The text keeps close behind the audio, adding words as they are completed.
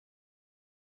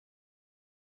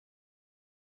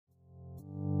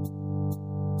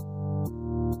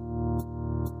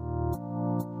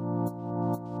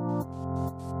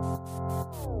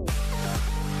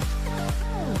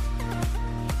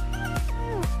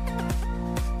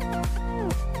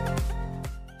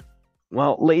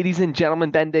Well, ladies and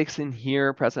gentlemen, Ben Dixon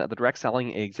here, president of the Direct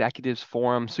Selling Executives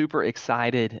Forum. Super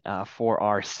excited for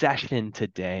our session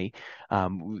today.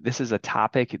 This is a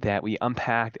topic that we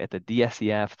unpacked at the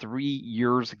DSEF 3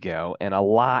 years ago, and a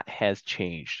lot has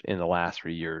changed in the last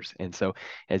 3 years. And so,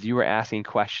 as you were asking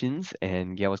questions,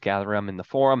 and Gail was gathering them in the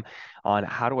forum on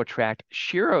how to attract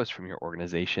Shereos from your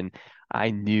organization,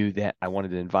 I knew that I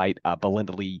wanted to invite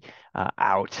Belynda Lee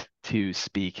out to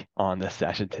speak on this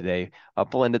session today.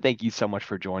 Belynda, thank you so much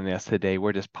for joining us today.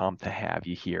 We're just pumped to have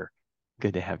you here.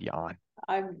 Good to have you on.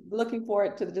 I'm looking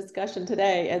forward to the discussion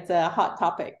today. It's a hot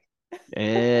topic.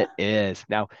 It is.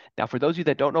 Now, for those of you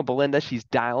that don't know Belynda, she's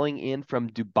dialing in from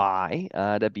Dubai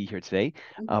to be here today.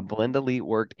 Belynda Lee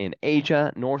worked in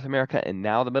Asia, North America, and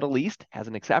now the Middle East, has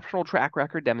an exceptional track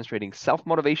record demonstrating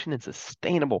self-motivation and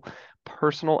sustainable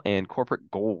personal and corporate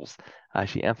goals.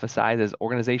 She emphasizes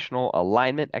organizational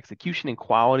alignment, execution, and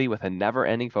quality with a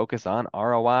never-ending focus on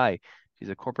ROI. She's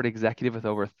a corporate executive with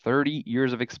over 30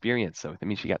 years of experience. So that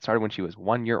means she got started when she was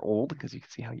 1 year old, because you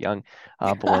can see how young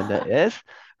Belynda is,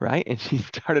 right? And she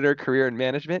started her career in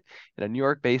management in a New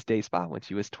York-based day spa when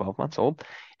she was 12 months old.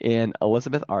 And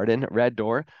Elizabeth Arden, Red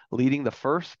Door, leading the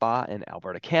first spa in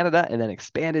Alberta, Canada, and then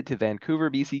expanded to Vancouver,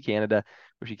 BC, Canada,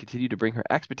 where she continued to bring her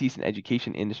expertise in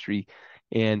education industry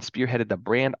and spearheaded the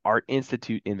Brand Art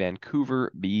Institute in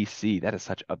Vancouver, BC. That is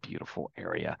such a beautiful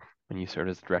area when you serve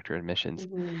as director of admissions.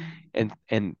 Mhm.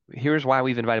 And here's why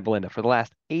we've invited Belynda. For the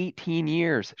last 18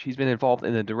 years, she's been involved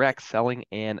in the direct selling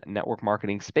and network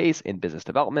marketing space in business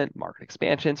development, market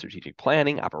expansion, strategic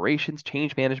planning, operations,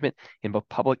 change management in both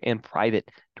public and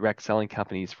private direct selling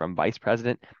companies, from vice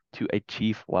president to a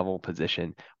chief level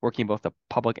position, working in both the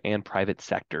public and private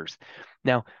sectors.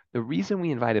 Now, the reason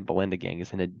we invited Belynda, gang,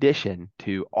 is in addition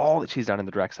to all that she's done in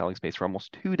the direct selling space for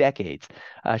almost 2 decades,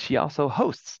 she also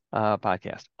hosts a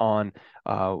podcast on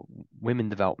uh, women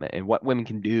development and what women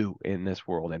can do in this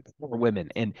world and for women.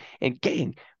 And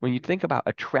gang, when you think about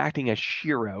attracting a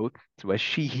shero, to a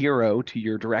she hero to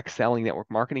your direct selling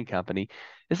network marketing company,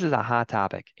 this is a hot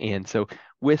topic. And so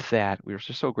with that, we're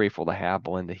just so grateful to have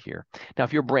Belynda here. Now,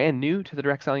 if you're brand new to the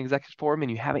Direct Selling Executives Forum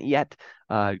and you haven't yet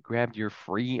grabbed your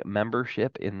free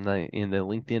membership in the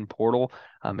LinkedIn portal,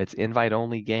 it's invite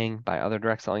only, gang, by other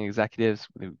direct selling executives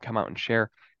who come out and share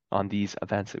on these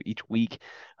events each week.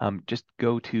 Just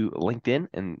go to LinkedIn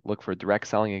and look for Direct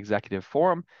Selling Executive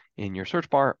Forum in your search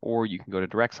bar, or you can go to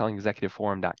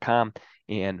directselling.executiveforum.com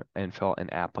and fill out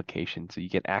an application so you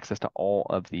get access to all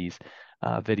of these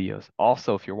videos.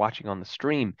 Also, if you're watching on the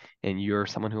stream and you're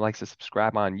someone who likes to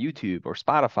subscribe on YouTube or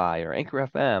Spotify or Anchor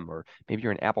FM, or maybe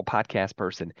you're an Apple Podcast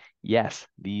person, yes,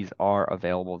 these are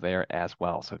available there as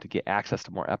well. So to get access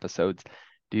to more episodes,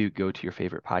 do go to your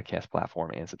favorite podcast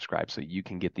platform and subscribe so you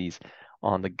can get these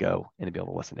on the go and be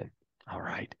able to listen in. All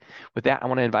right. With that, I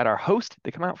want to invite our host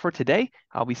to come out for today.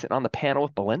 I'll be sitting on the panel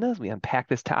with Belynda as we unpack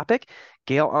this topic.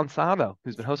 Gail Ansado,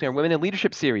 who's been hosting our Women in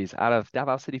Leadership series out of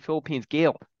Davao City, Philippines.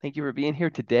 Gail, thank you for being here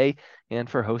today and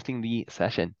for hosting the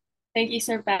session. Thank you,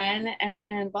 Sir Ben,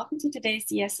 and welcome to today's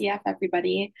CSEF,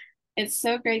 everybody. It's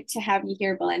so great to have you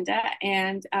here, Belynda.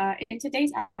 And in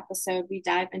today's episode, we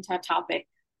dive into a topic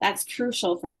that's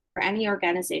crucial for any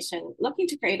organization looking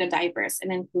to create a diverse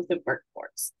and inclusive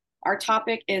workforce. Our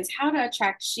topic is how to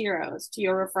attract Shereos to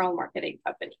your referral marketing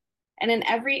company. And in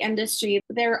every industry,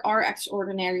 there are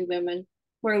extraordinary women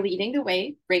who are leading the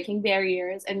way, breaking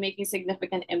barriers, and making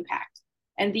significant impact.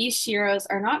 And these Shereos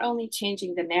are not only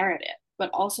changing the narrative, but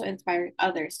also inspiring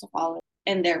others to follow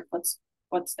in their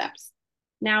footsteps.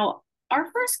 Now,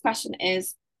 our first question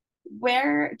is,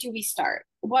 where do we start?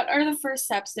 What are the first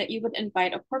steps that you would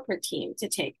invite a corporate team to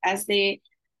take as they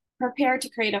prepare to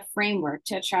create a framework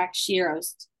to attract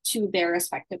Shereos to their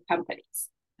respective companies?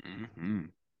 Mm-hmm.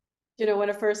 When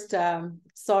I first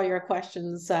saw your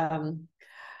questions,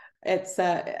 it's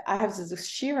I have this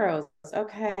Shereos.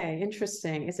 Okay,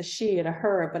 interesting. It's a she and a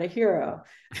her, but a hero.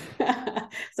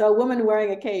 So a woman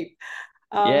wearing a cape.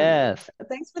 Yes.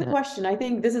 Thanks for the question. I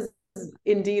think this is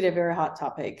indeed a very hot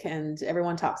topic, and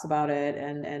everyone talks about it.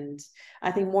 And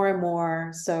I think more and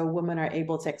more so women are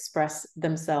able to express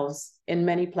themselves in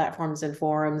many platforms and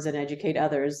forums and educate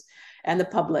others and the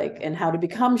public and how to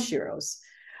become Shereos.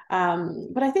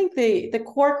 But I think the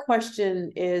core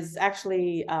question is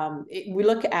actually, we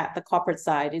look at the corporate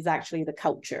side, is actually the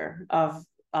culture of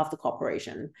the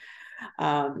corporation.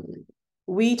 Um,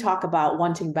 we talk about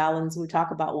wanting balance, we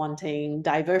talk about wanting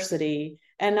diversity,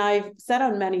 and I've sat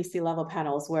on many C-level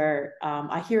panels where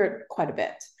I hear it quite a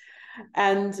bit.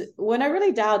 And when I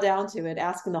really dial down to it,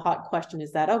 asking the hot question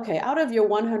is that, okay, out of your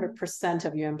 100%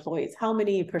 of your employees, how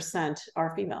many percent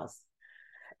are females?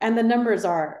 And the numbers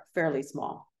are fairly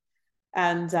small.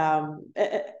 And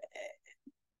at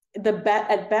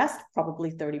best,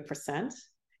 probably 30%.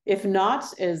 If not,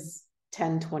 is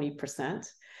 10, 20%.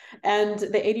 And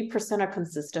the 80% are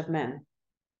consist of men.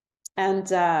 And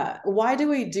why do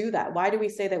we do that? Why do we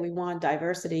say that we want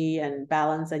diversity and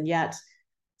balance, and yet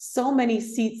so many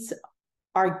seats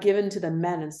are given to the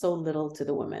men and so little to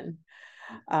the women?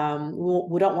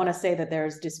 We don't want to say that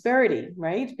there's disparity,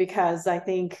 right? Because I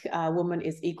think a woman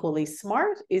is equally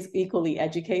smart, is equally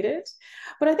educated.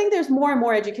 But I think there's more and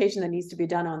more education that needs to be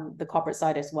done on the corporate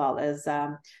side as well, as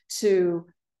to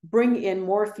bring in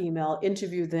more female,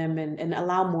 interview them, and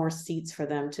allow more seats for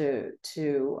them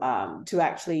to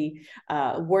actually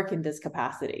work in this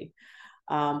capacity.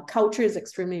 Culture is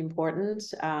extremely important.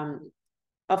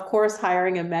 Of course,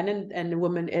 hiring a men and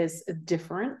women is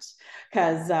different,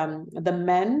 because the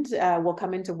men will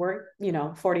come into work,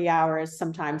 40 hours,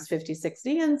 sometimes 50,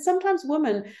 60, and sometimes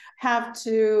women have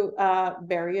to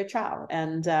bury a child.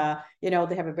 And, they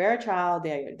have a bear child,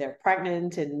 they're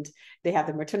pregnant, and they have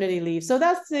the maternity leave. So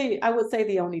that's I would say,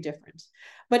 the only difference.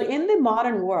 But in the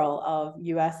modern world of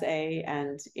USA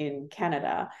and in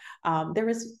Canada, there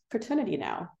is paternity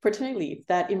leave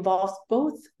that involves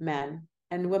both men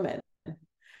and women.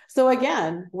 So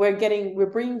again, we're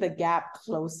bringing the gap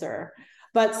closer,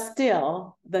 but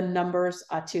still the numbers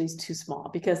are too small,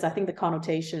 because I think the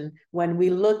connotation when we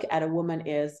look at a woman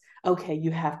is, okay, you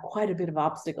have quite a bit of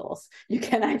obstacles. You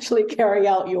can actually carry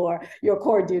out your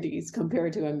core duties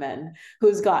compared to a man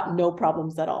who's got no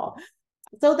problems at all.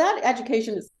 So that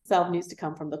education itself needs to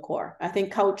come from the core. I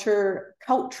think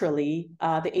culturally,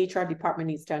 the HR department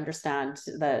needs to understand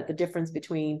the difference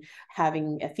between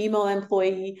having a female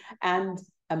employee and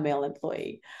a male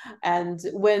employee. And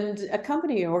when a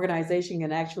company or organization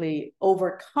can actually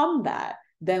overcome that,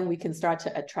 then we can start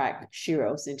to attract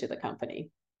Shereos into the company.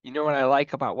 You know what I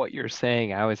like about what you're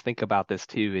saying? I always think about this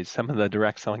too, is some of the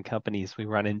direct selling companies we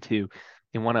run into,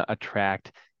 they want to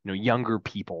attract, younger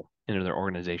people into their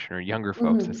organization, or younger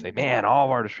folks that say, man, all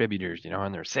of our distributors, in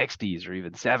their 60s or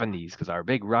even 70s, because our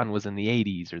big run was in the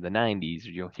 80s or the 90s, or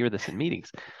you'll hear this in meetings.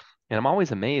 And I'm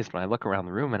always amazed when I look around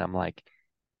the room and I'm like,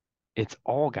 it's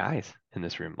all guys in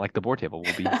this room. Like the board table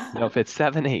will be, if it's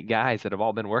 7, 8 guys that have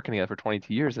all been working together for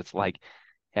 22 years, it's like,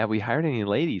 have we hired any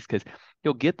ladies? Because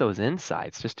you'll get those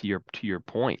insights, just to your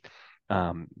point,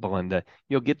 Belynda.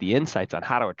 You'll get the insights on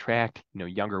how to attract,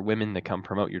 younger women to come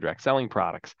promote your direct selling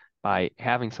products by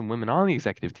having some women on the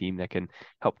executive team that can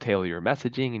help tailor your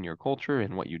messaging and your culture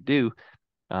and what you do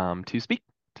to speak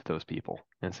to those people.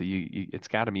 And so it's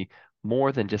got to be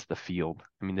more than just the field.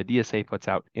 I mean, the DSA puts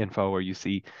out info where you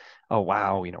see, oh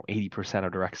wow, 80%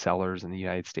 of direct sellers in the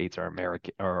United States are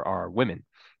American or are women.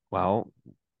 Well,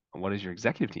 what is your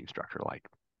executive team structure like?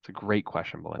 It's a great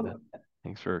question, Belynda.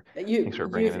 Thanks for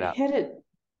bringing it up.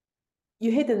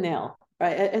 You hit the nail,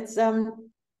 right? It's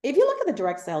if you look at the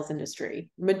direct sales industry,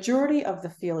 majority of the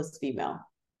field is female.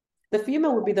 The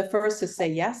female would be the first to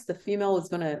say yes. The female is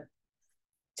going to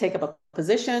take up a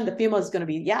position. The female is going to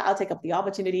be, yeah, I'll take up the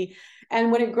opportunity.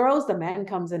 And when it grows, the man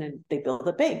comes in and they build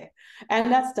it big.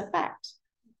 And that's the fact.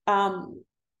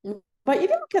 But if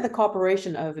you look at the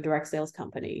corporation of a direct sales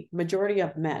company, majority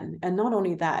of men, and not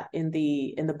only that, in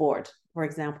the board, for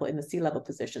example, in the C-level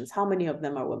positions, how many of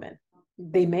them are women?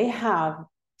 They may have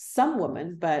some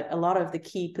women, but a lot of the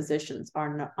key positions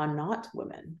are not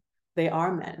women. They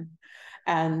are men.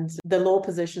 And the low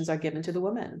positions are given to the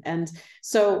women. And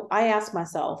so I ask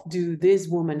myself, do these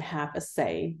women have a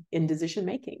say in decision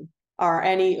making?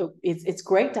 It's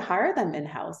great to hire them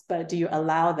in-house, but do you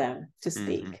allow them to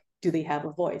speak? Mm-hmm. Do they have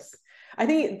a voice? I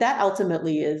think that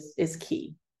ultimately is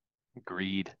key.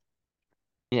 Agreed.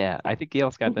 Yeah, I think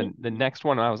Gail's got the next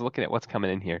one. I was looking at what's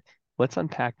coming in here. Let's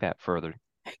unpack that further.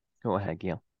 Go ahead,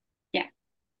 Gail. Yeah.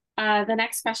 The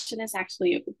next question is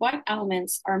actually, what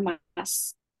elements are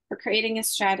musts for creating a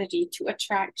strategy to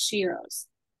attract Shereos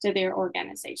to their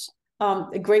organization?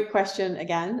 A great question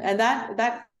again. And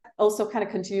that also kind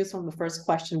of continues from the first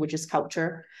question, which is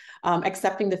culture,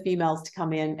 accepting the females to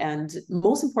come in, and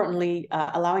most importantly,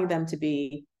 allowing them to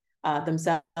be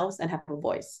themselves and have a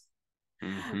voice.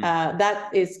 Mm-hmm.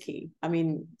 That is key. I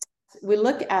mean, we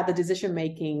look at the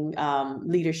decision-making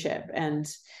leadership,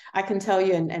 and I can tell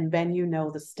you, and Ben, you know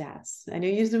the stats. I know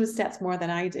you know the stats more than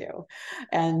I do.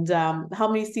 And how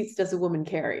many seats does a woman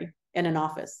carry in an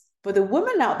office? For the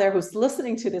woman out there who's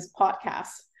listening to this podcast,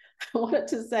 I wanted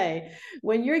to say,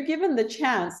 when you're given the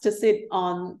chance to sit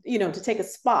on, to take a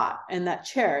spot in that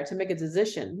chair to make a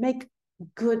decision, make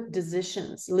good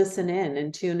decisions, listen in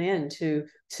and tune in to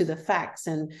the facts,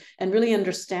 and really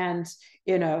understand,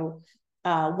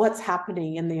 what's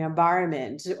happening in the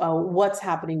environment, what's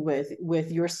happening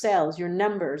with your sales, your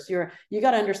numbers. You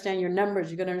got to understand your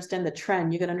numbers. You got to understand the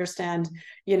trend. You got to understand,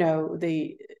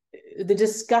 the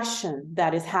discussion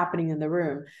that is happening in the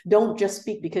room. Don't just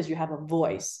speak because you have a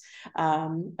voice.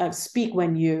 Speak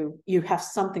when you have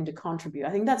something to contribute.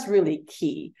 I think that's really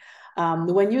key.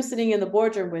 When you're sitting in the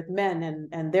boardroom with men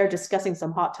and they're discussing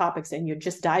some hot topics and you're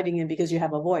just diving in because you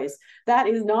have a voice, that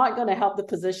is not going to help the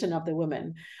position of the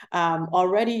women.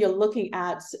 Already you're looking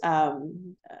at,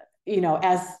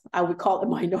 as I would call the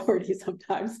minority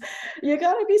sometimes, you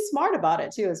got to be smart about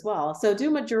it too as well. So do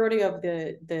majority of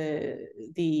the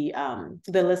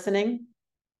listening.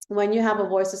 When you have a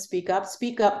voice to speak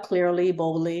up clearly,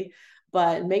 boldly,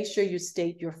 but make sure you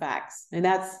state your facts. And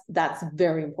that's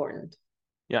very important.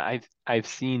 Yeah, I've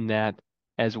seen that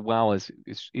as well as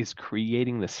is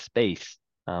creating the space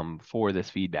for this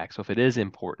feedback. So if it is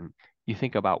important, you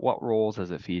think about what roles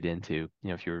does it feed into.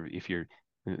 If you're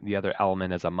the other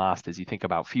element as a must is you think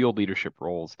about field leadership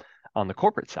roles on the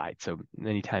corporate side. So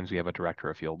many times we have a director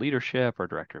of field leadership or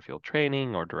director of field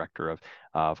training or director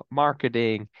of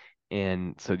marketing.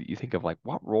 And so you think of like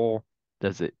what role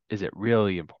is it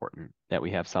really important that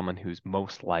we have someone who's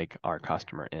most like our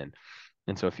customer in?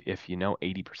 And so if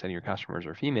 80% of your customers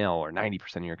are female or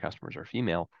 90% of your customers are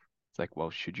female, it's like, well,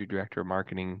 should your director of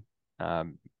marketing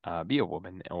be a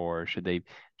woman, or should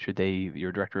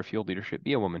your director of field leadership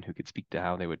be a woman who could speak to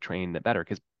how they would train that better?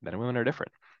 Because men and women are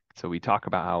different. So we talk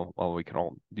about how, well, we can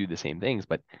all do the same things,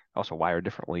 but also wire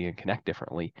differently and connect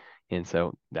differently. And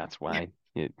so that's why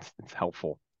it's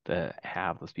helpful to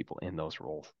have those people in those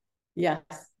roles. Yes,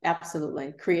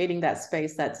 absolutely. Creating that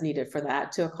space that's needed for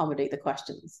that to accommodate the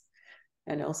questions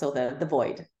and also the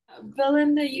void.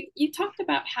 Belynda, you talked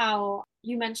about how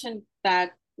you mentioned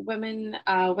that women,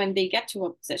 when they get to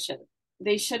a position,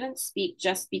 they shouldn't speak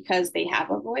just because they have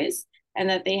a voice, and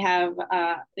that they have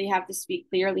to speak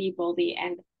clearly, boldly,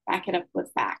 and back it up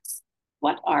with facts.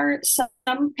 What are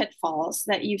some pitfalls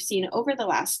that you've seen over the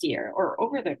last year or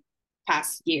over the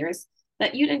past years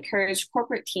that you'd encourage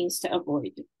corporate teams to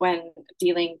avoid when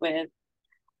dealing with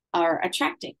or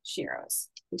attracting Shereos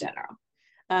in general?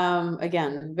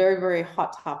 Again, very, very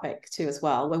hot topic too as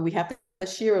well. When we have the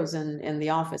Shereos in the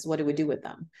office, what do we do with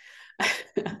them?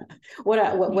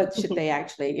 What should they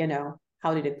actually,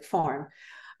 how did it perform?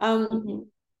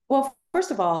 Well,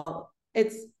 first of all,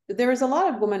 there is a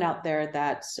lot of women out there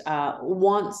that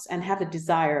wants and have the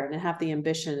desire and have the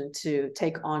ambition to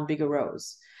take on bigger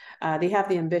roles. They have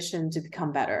the ambition to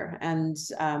become better and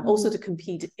also to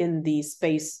compete in the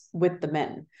space with the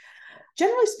men.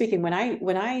 Generally speaking, when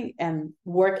I am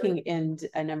working in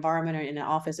an environment or in an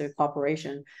office or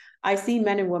corporation, I see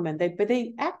men and women, but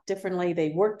they act differently, they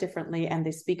work differently, and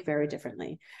they speak very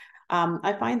differently.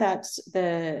 I find that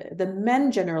the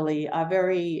men generally are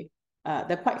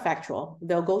they're quite factual.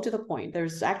 They'll go to the point.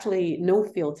 There's actually no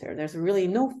filter. There's really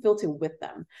no filter with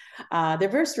them. They're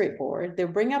very straightforward. They'll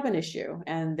bring up an issue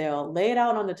and they'll lay it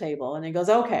out on the table, and it goes,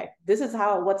 okay, this is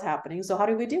what's happening. So how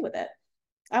do we deal with it?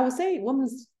 I would say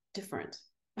women's different.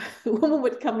 A woman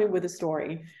would come in with a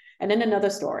story and then another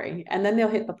story, and then they'll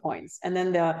hit the points, and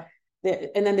then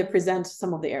they present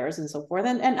some of the errors and so forth.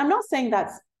 And I'm not saying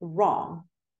that's wrong.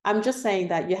 I'm just saying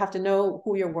that you have to know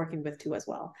who you're working with too as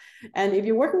well. And if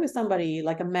you're working with somebody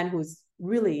like a man who's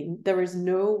really, there is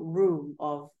no room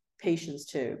of patience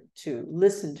to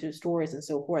listen to stories and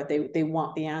so forth, they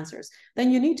want the answers,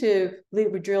 then you need to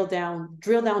drill down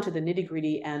to the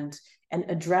nitty-gritty and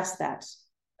address that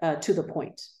to the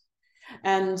point.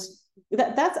 And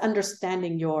that's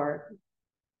understanding your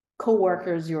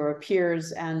co-workers, your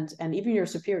peers, and even your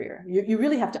superior. You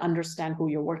really have to understand who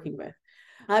you're working with.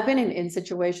 I've been in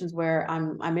situations where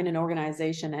I'm in an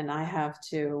organization and I have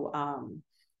to,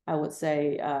 I would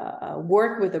say,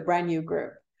 work with a brand new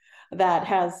group that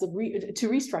has to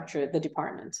restructure the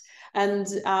department. And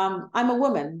I'm a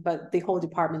woman, but the whole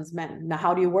department's men. Now,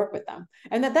 how do you work with them?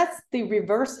 And that's the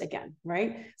reverse again,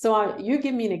 right? So you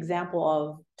give me an example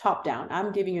of top down.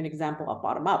 I'm giving you an example of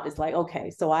bottom up. It's like,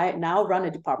 okay, so I now run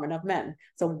a department of men.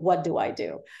 So what do I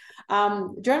do?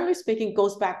 Generally speaking,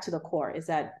 goes back to the core, is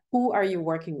that who are you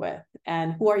working with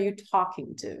and who are you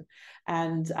talking to?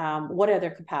 And what are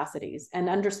their capacities? And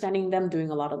understanding them, doing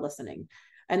a lot of listening.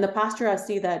 And the past year, I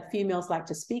see that females like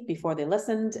to speak before they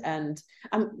listened. And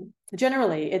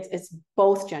generally, it's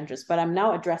both genders, but I'm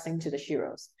now addressing to the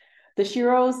Shereos. The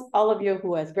Shereos, all of you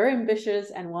who is very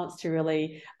ambitious and wants to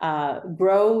really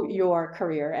grow your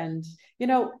career and,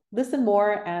 listen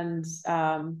more and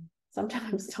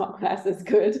sometimes talk less is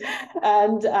good.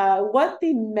 And what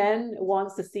the men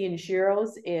wants to see in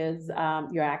Shereos is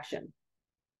your action.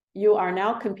 you are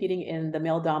now competing in the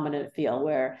male dominant field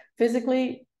where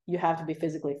physically you have to be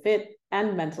physically fit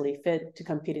and mentally fit to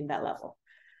compete in that level.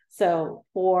 So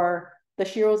for the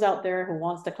Shereos out there who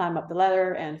wants to climb up the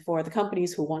ladder, and for the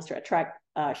companies who wants to attract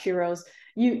Shereos,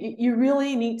 you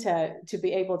really need to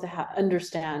be able to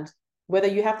understand whether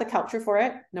you have the culture for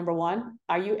it. Number one,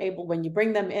 are you able, when you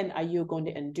bring them in, are you going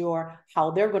to endure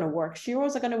how they're going to work?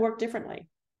 Shereos are going to work differently.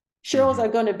 Shereos are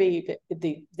going to be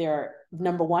they're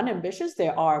number one, ambitious. They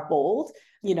are bold.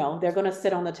 They're going to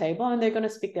sit on the table and they're going to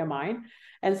speak their mind,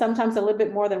 and sometimes a little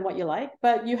bit more than what you like,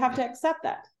 but you have to accept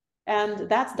that. And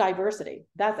that's diversity.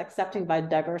 That's accepting by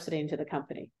diversity into the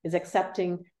company, is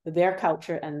accepting their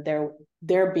culture and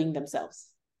their being themselves.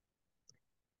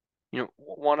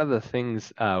 One of the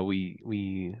things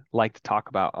we like to talk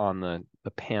about on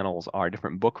the panels are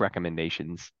different book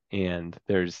recommendations, and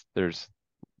there's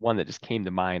one that just came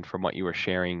to mind from what you were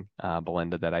sharing,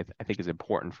 Belynda, that I think is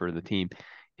important for the team,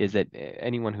 is that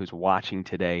anyone who's watching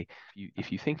today,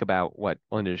 if you think about what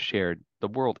Belynda shared, the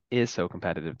world is so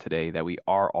competitive today that we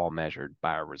are all measured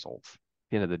by our results. At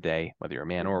the end of the day, whether you're a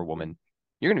man or a woman,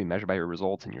 you're going to be measured by your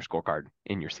results and your scorecard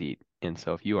in your seat. And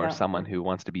so if you are someone who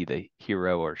wants to be the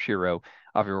hero or shero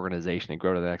of your organization and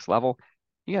grow to the next level,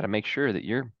 you got to make sure that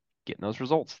you're getting those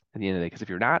results at the end of the day. Because if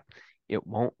you're not, it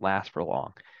won't last for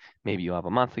long. Maybe you'll have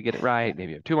a month to get it right.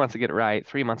 Maybe you have 2 months to get it right,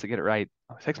 3 months to get it right,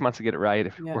 6 months to get it right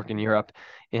if you work in Europe,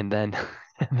 and then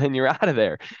then you're out of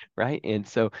there, right? And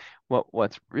so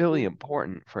what's really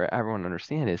important for everyone to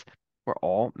understand is we're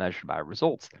all measured by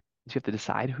results. So you have to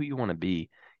decide who you want to be.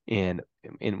 And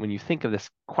when you think of this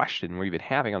question we've been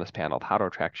having on this panel of how to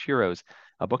attract Shereos,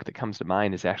 a book that comes to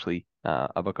mind is actually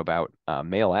a book about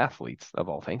male athletes of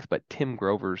all things, but Tim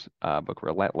Grover's book,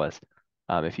 Relentless.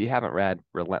 If you haven't read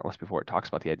Relentless before, it talks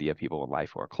about the idea of people in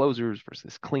life who are closers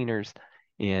versus cleaners.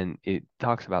 And it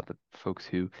talks about the folks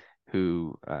who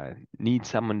need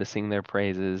someone to sing their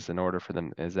praises in order for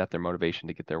them, is that their motivation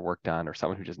to get their work done, or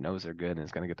someone who just knows they're good and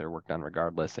is going to get their work done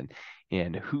regardless,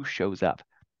 and who shows up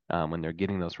when they're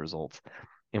getting those results.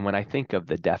 And when I think of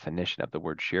the definition of the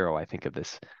word Shero, I think of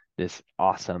this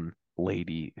awesome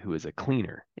lady who is a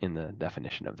cleaner in the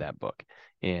definition of that book.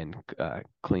 And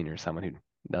cleaner, someone who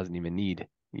doesn't even need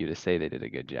you to say they did a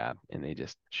good job, and they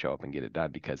just show up and get it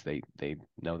done because they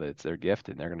know that it's their gift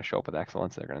and they're going to show up with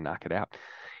excellence. They're going to knock it out.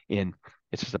 And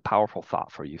it's just a powerful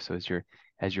thought for you. So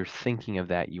as you're thinking of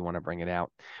that, you want to bring it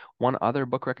out. One other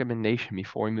book recommendation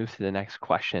before we move to the next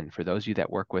question, for those of you that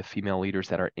work with female leaders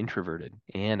that are introverted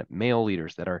and male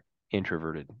leaders that are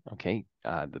introverted, okay,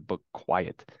 the book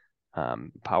Quiet,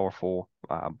 powerful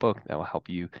book that will help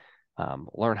you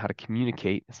learn how to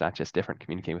communicate. It's not just different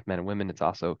communicating with men and women. It's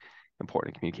also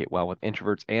important to communicate well with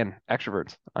introverts and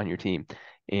extroverts on your team.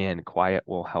 And Quiet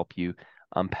will help you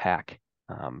unpack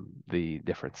the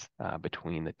difference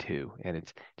between the two. And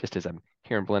it's just as I'm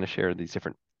hearing Belynda share these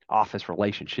different office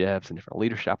relationships and different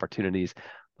leadership opportunities,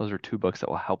 those are two books that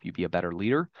will help you be a better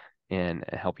leader and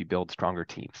help you build stronger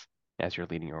teams as you're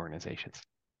leading your organizations.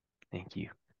 Thank you.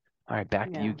 All right,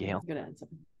 back to you, Gail. Good answer.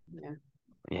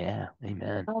 Yeah,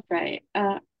 amen. All right.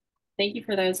 Thank you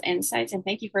for those insights, and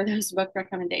thank you for those book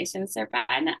recommendations, Sir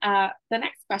Ben. The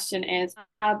next question is,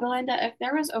 Belynda, if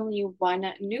there was only one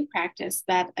new practice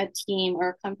that a team or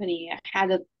a company had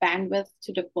the bandwidth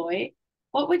to deploy,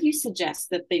 what would you suggest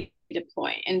that they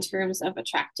deploy in terms of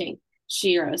attracting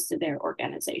Shereos to their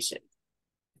organization?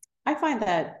 I find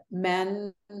that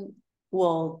men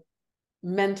will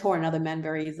mentor another men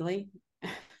very easily.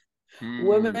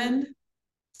 Women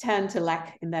tend to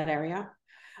lack in that area.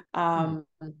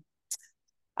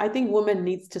 I think women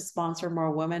needs to sponsor more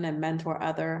women and mentor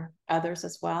others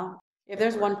as well. If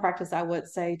there's one practice I would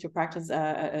say to practice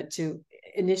to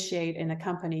initiate in a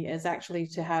company, is actually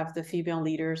to have the female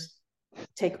leaders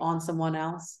take on someone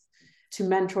else, to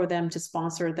mentor them, to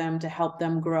sponsor them, to help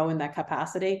them grow in that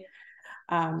capacity.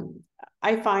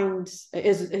 I find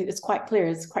it's quite clear,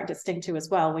 it's quite distinctive as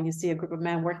well when you see a group of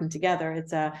men working together.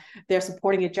 It's they're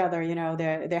supporting each other,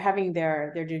 they're having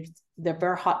their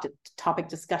very hot topic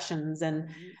discussions, and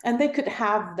they could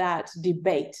have that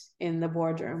debate in the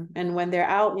boardroom. And when they're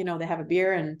out, they have a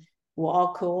beer and we're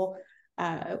all cool.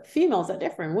 Females are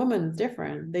different, women's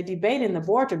different. They debate in the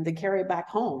boardroom, they carry it back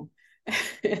home.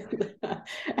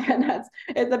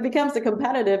 And that becomes a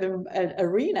competitive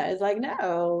arena. It's like,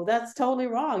 no, that's totally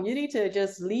wrong. You need to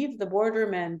just leave the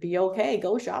boardroom and be okay,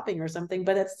 go shopping or something.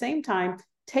 But at the same time,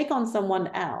 take on someone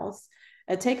else,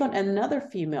 take on another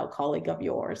female colleague of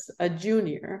yours, a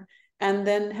junior, and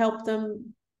then help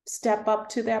them step up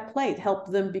to their plate,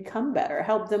 help them become better,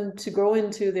 help them to grow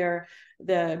into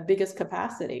the biggest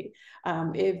capacity.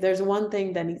 If there's one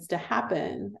thing that needs to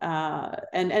happen,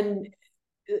 and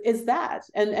is that.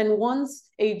 And once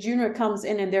a junior comes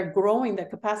in and they're growing their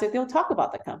capacity, they'll talk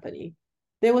about the company.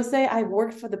 They will say, I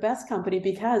worked for the best company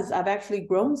because I've actually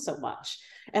grown so much.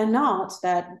 And not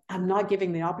that I'm not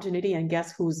giving the opportunity, and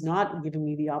guess who's not giving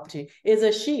me the opportunity is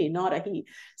a she, not a he.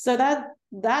 So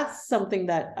that's something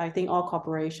that I think all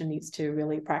corporation needs to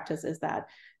really practice, is that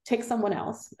take someone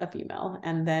else, a female,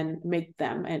 and then make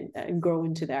them and grow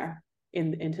into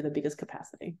into the biggest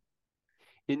capacity.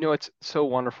 It's so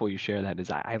wonderful you share that.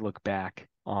 Is I look back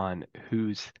on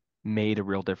who's made a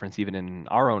real difference, even in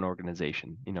our own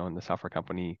organization, in the software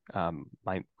company,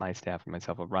 my staff and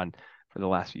myself have run for the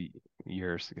last few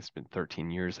years. It's been 13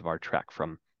 years of our trek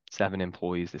from 7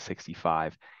 employees to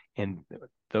 65. And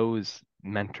those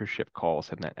mentorship calls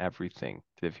have meant everything.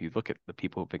 If you look at the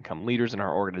people who've become leaders in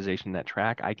our organization, that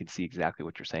track, I can see exactly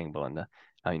what you're saying, Belynda.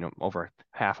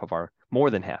 More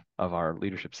than half of our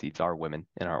leadership seats are women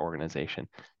in our organization,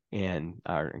 and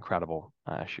are incredible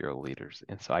Shero leaders.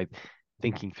 And so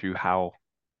thinking through how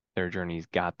their journeys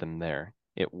got them there,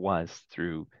 it was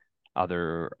through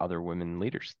other women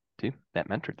leaders too that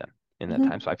mentored them in that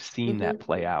time. So I've seen that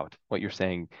play out. What you're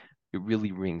saying, it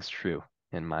really rings true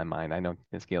in my mind. I know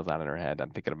Ms. Gale's out in her head. I'm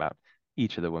thinking about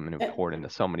each of the women who poured into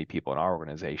so many people in our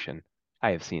organization.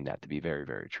 I have seen that to be very,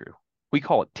 very true. We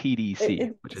call it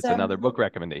TDC, which is another book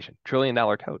recommendation. $1 Trillion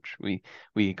Coach.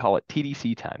 We call it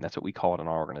TDC time. That's what we call it in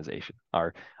our organization.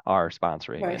 Our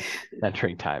sponsoring and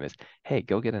mentoring time is, hey,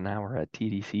 go get an hour at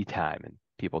TDC time, and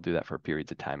people do that for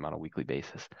periods of time on a weekly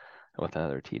basis with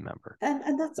another team member.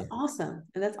 And that's awesome.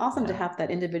 And that's awesome to have that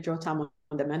individual time on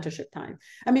the mentorship time.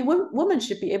 I mean, women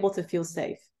should be able to feel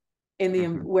safe in the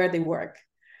where they work,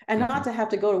 and not to have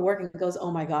to go to work and goes,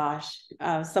 oh my gosh,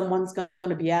 someone's going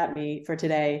to be at me for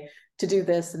today to do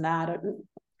this and that.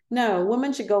 No,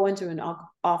 women should go into an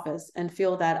office and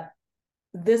feel that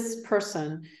this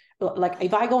person, like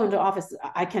if I go into office,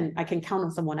 I can count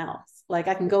on someone else. Like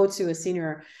I can go to a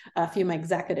senior female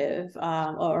executive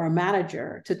or a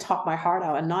manager to talk my heart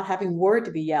out and not having word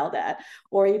to be yelled at,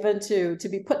 or even to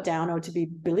be put down or to be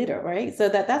belittled, right? So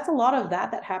that's a lot of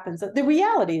that happens. The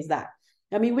reality is that,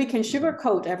 I mean, we can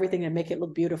sugarcoat everything and make it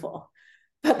look beautiful,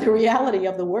 but the reality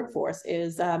of the workforce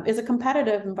is a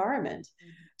competitive environment.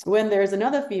 When there's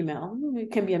another female,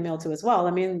 it can be a male too as well,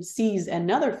 I mean, sees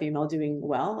another female doing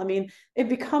well, I mean, it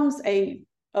becomes a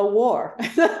war.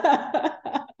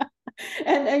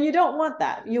 and you don't want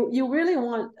that. You really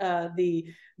want the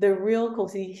real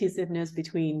cohesiveness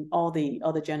between all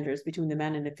the genders, between the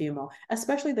man and the female,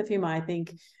 especially the female. I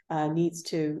think needs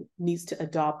to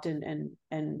adopt and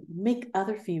make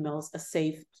other females a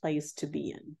safe place to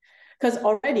be in, because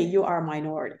already you are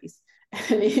minorities.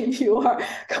 And if you are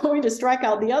going to strike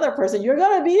out the other person, you're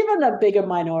going to be even a bigger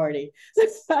minority.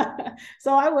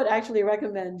 So I would actually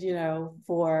recommend,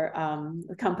 for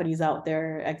companies out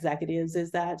there, executives,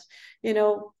 is that,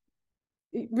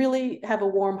 really have a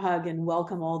warm hug and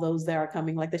welcome all those that are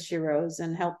coming, like the Shereos,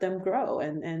 and help them grow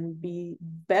and be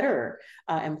better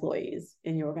employees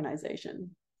in your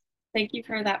organization. Thank you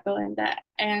for that, Belynda.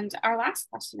 And our last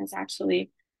question is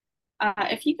actually,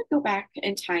 if you could go back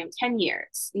in time 10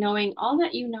 years, knowing all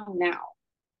that you know now,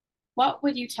 what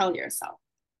would you tell yourself?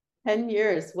 10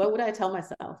 years, what would I tell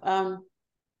myself?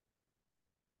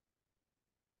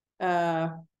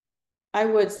 I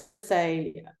would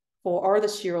say, for all the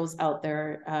Shereos out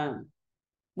there,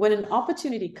 when an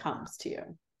opportunity comes to you,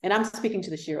 and I'm speaking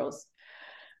to the Shereos,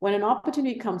 when an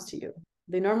opportunity comes to you,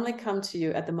 they normally come to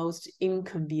you at the most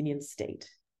inconvenient state.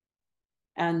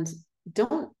 And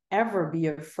don't ever be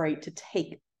afraid to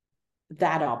take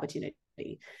that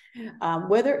opportunity.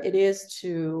 Whether it is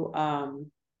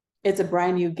it's a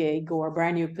brand new gig or a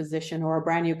brand new position or a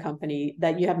brand new company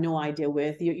that you have no idea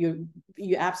with, you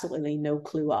absolutely no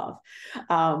clue of.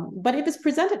 But if it's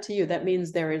presented to you, that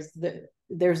means there's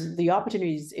the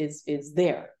opportunities is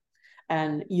there.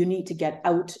 And you need to get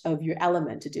out of your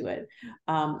element to do it.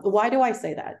 Why do I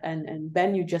say that? And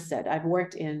Ben, you just said, I've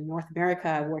worked in North America,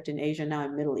 I've worked in Asia, now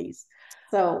in Middle East.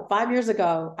 So 5 years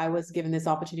ago, I was given this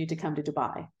opportunity to come to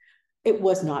Dubai. It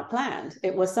was not planned.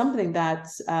 It was something that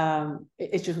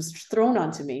it just was thrown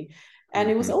onto me. And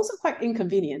it was also quite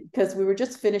inconvenient because we were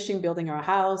just finishing building our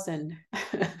house, and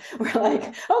we're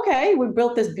like, okay, we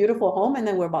built this beautiful home and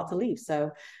then we're about to leave.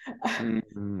 So,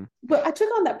 but I took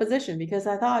on that position because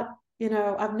I thought,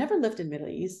 I've never lived in Middle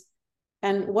East,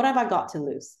 and what have I got to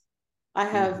lose? I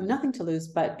have nothing to lose,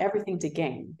 but everything to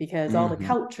gain, because all the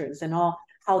cultures and all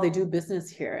how they do business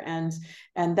here, and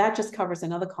that just covers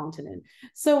another continent.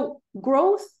 So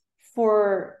growth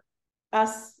for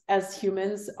us as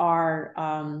humans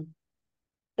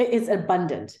is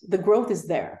abundant. The growth is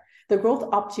there. The growth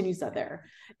opportunities are there.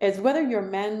 It's whether you're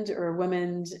men or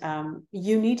women,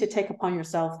 you need to take upon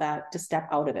yourself that to step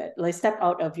out of it, like step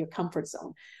out of your comfort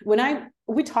zone.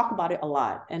 We talk about it a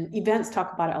lot, and events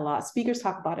talk about it a lot, speakers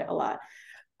talk about it a lot,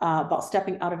 about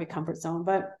stepping out of your comfort zone.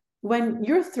 But when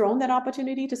you're thrown that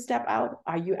opportunity to step out,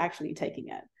 are you actually taking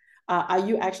it? Are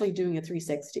you actually doing a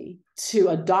 360 to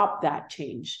adopt that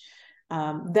change?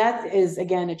 That is,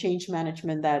 again, a change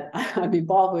management that I'm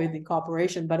involved with in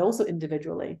corporation, but also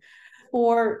individually.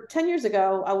 Or 10 years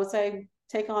ago, I would say,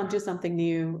 take on, do something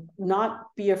new, not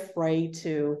be afraid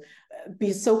to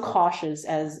be so cautious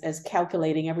as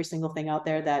calculating every single thing out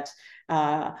there that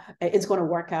it's going to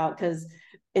work out. Because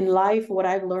in life, what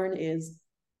I've learned is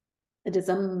it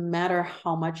doesn't matter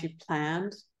how much you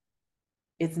planned,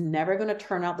 it's never going to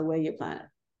turn out the way you plan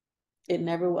it. It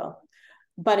never will.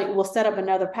 But it will set up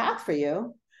another path for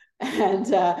you. And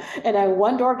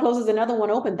one door closes, another one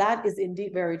open. That is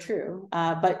indeed very true.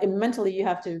 But mentally, you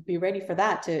have to be ready for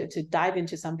that, to dive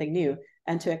into something new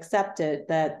and to accept it,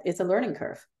 that it's a learning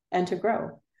curve and to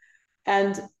grow.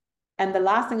 And the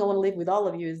last thing I want to leave with all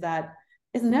of you is that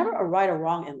it's never a right or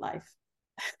wrong in life.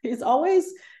 It's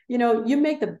always, you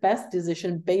make the best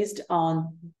decision based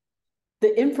on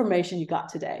the information you got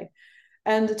today.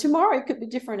 And tomorrow it could be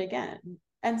different again.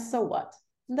 And so what?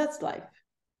 And that's life.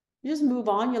 You just move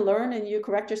on, you learn, and you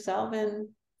correct yourself, and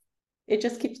it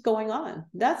just keeps going on.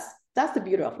 That's the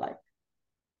beauty of life.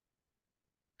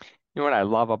 You know what I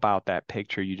love about that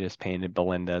picture you just painted,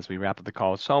 Belynda, as we wrap up the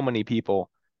call? So many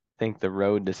people think the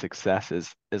road to success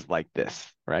is like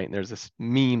this, right? And there's this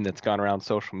meme that's gone around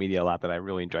social media a lot that I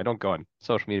really enjoy. I don't go on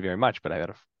social media very much, but I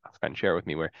had a friend share it with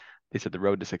me where they said the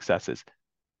road to success is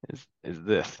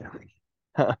this.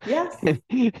 Yes. And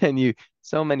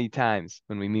so many times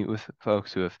when we meet with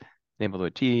folks who have been able to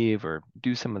achieve or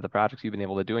do some of the projects you've been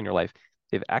able to do in your life,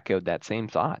 they've echoed that same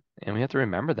thought. And we have to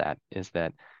remember that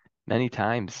many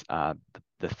times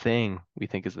the thing we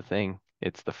think is the thing,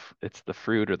 it's the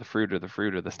fruit or the fruit or the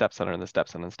fruit or the steps under and the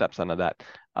steps under and the steps under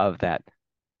that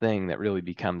thing that really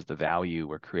becomes the value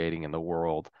we're creating in the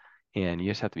world. And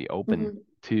you just have to be open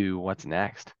to what's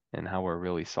next and how we're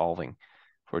really solving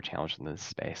for challenges in this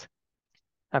space.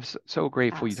 I'm so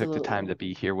grateful you took the time to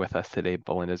be here with us today,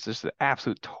 Belynda. It's just an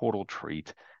absolute total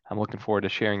treat. I'm looking forward to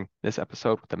sharing this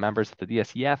episode with the members of the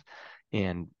DSEF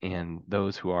and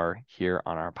those who are here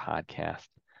on our podcast.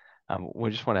 We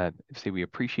just want to say we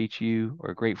appreciate you.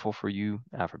 We're grateful for you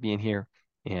for being here,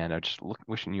 and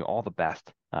wishing you all the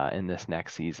best in this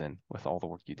next season with all the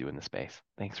work you do in the space.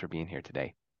 Thanks for being here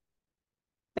today.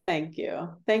 Thank you.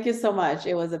 Thank you so much.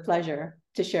 It was a pleasure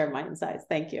to share my insights.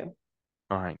 Thank you.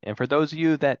 All right. And for those of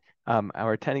you that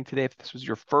are attending today, if this was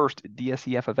your first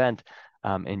DSEF event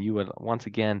and you would once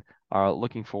again are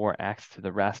looking for access to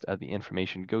the rest of the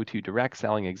information, go to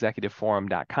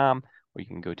directsellingexecutiveforum.com, or you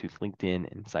can go to LinkedIn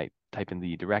and type in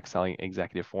the Direct Selling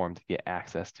Executive Forum to get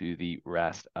access to the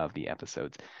rest of the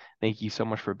episodes. Thank you so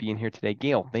much for being here today.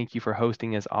 Gail, thank you for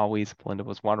hosting as always. Belynda, it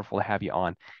was wonderful to have you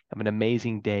on. Have an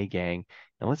amazing day, gang.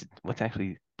 And let's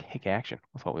actually take action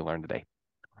with what we learned today.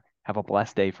 Have a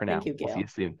blessed day for now. Thank you, Gail. We'll see you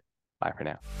soon. Bye for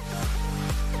now.